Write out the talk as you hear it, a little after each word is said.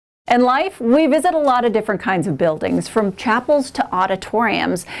In life, we visit a lot of different kinds of buildings, from chapels to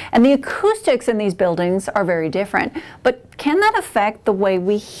auditoriums, and the acoustics in these buildings are very different. But can that affect the way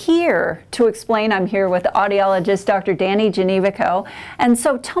we hear? To explain, I'm here with audiologist Dr. Gnewikow, and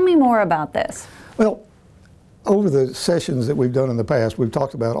so tell me more about this. Well, over the sessions that we've done in the past, we've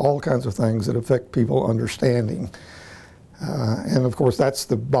talked about all kinds of things that affect people understanding. And of course, that's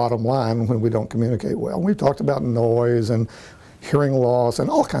the bottom line when we don't communicate well. We've talked about noise and hearing loss and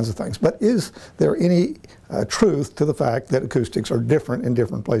all kinds of things. But is there any truth to the fact that acoustics are different in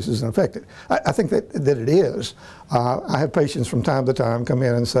different places and affect it? I think that it is. I have patients from time to time come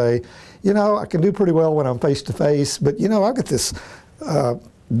in and say, you know, I can do pretty well when I'm face to face, but you know, I've got this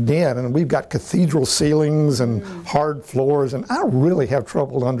den and we've got cathedral ceilings and hard floors, and I really have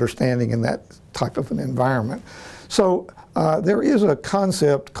trouble understanding in that type of an environment. So there is a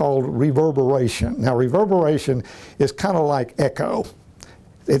concept called reverberation. Now, reverberation is kind of like echo.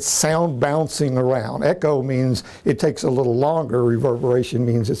 It's sound bouncing around. Echo means it takes a little longer. Reverberation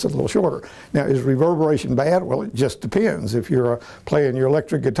means it's a little shorter. Now, is reverberation bad? Well, it just depends. If you're playing your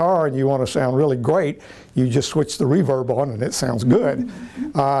electric guitar and you want to sound really great, you just switch the reverb on and it sounds good.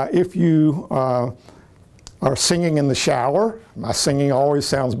 If you are singing in the shower, my singing always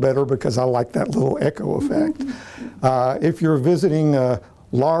sounds better because I like that little echo effect. If you're visiting a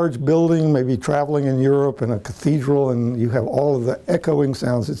large building, maybe traveling in Europe in a cathedral, and you have all of the echoing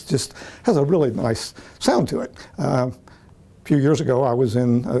sounds, it just has a really nice sound to it. A few years ago, I was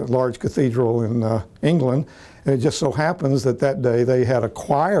in a large cathedral in England, and it just so happens that that day they had a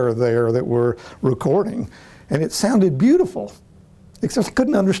choir there that were recording, and it sounded beautiful, except I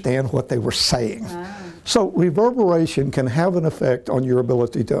couldn't understand what they were saying. So reverberation can have an effect on your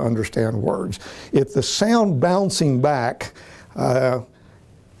ability to understand words. If the sound bouncing back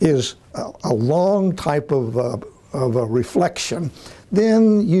is a long type of a reflection,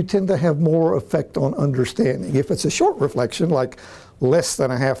 then you tend to have more effect on understanding. If it's a short reflection, like less than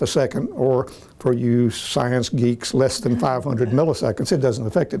a half a second, or for you science geeks, less than 500 milliseconds, it doesn't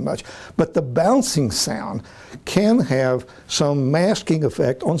affect it much. But the bouncing sound can have some masking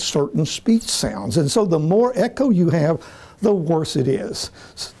effect on certain speech sounds. And so the more echo you have, the worse it is.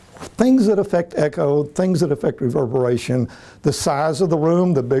 Things that affect echo, things that affect reverberation, the size of the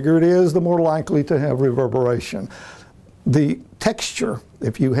room, the bigger it is, the more likely to have reverberation. The texture,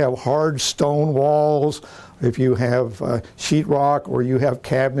 if you have hard stone walls, if you have sheetrock, or you have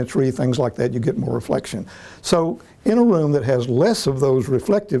cabinetry, things like that, you get more reflection. So in a room that has less of those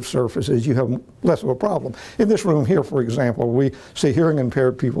reflective surfaces, you have less of a problem. In this room here, for example, we see hearing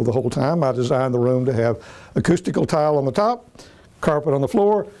impaired people the whole time. I designed the room to have acoustical tile on the top, carpet on the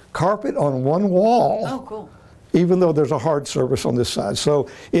floor, carpet on one wall. Oh, cool. Even though there's a hard surface on this side. So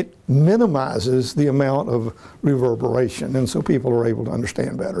it minimizes the amount of reverberation, and so people are able to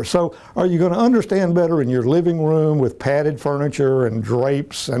understand better. So are you going to understand better in your living room with padded furniture and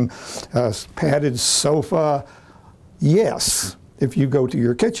drapes and padded sofa? Yes. If you go to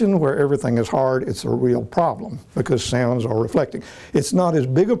your kitchen where everything is hard, it's a real problem because sounds are reflecting. It's not as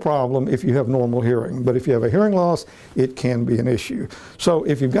big a problem if you have normal hearing, but if you have a hearing loss, it can be an issue. So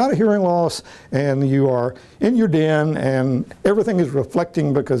if you've got a hearing loss and you are in your den and everything is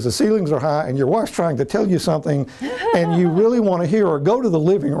reflecting because the ceilings are high and your wife's trying to tell you something and you really want to hear her, go to the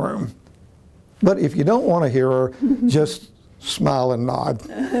living room. But if you don't want to hear her, just smile and nod.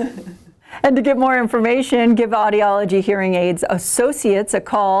 And to get more information, give Audiology Hearing Aids Associates a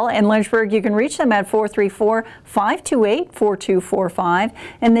call. In Lynchburg, you can reach them at 434-528-4245.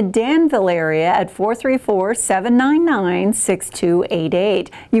 In the Danville area at 434-799-6288.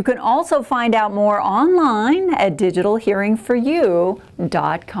 You can also find out more online at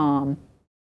digitalhearingforyou.com.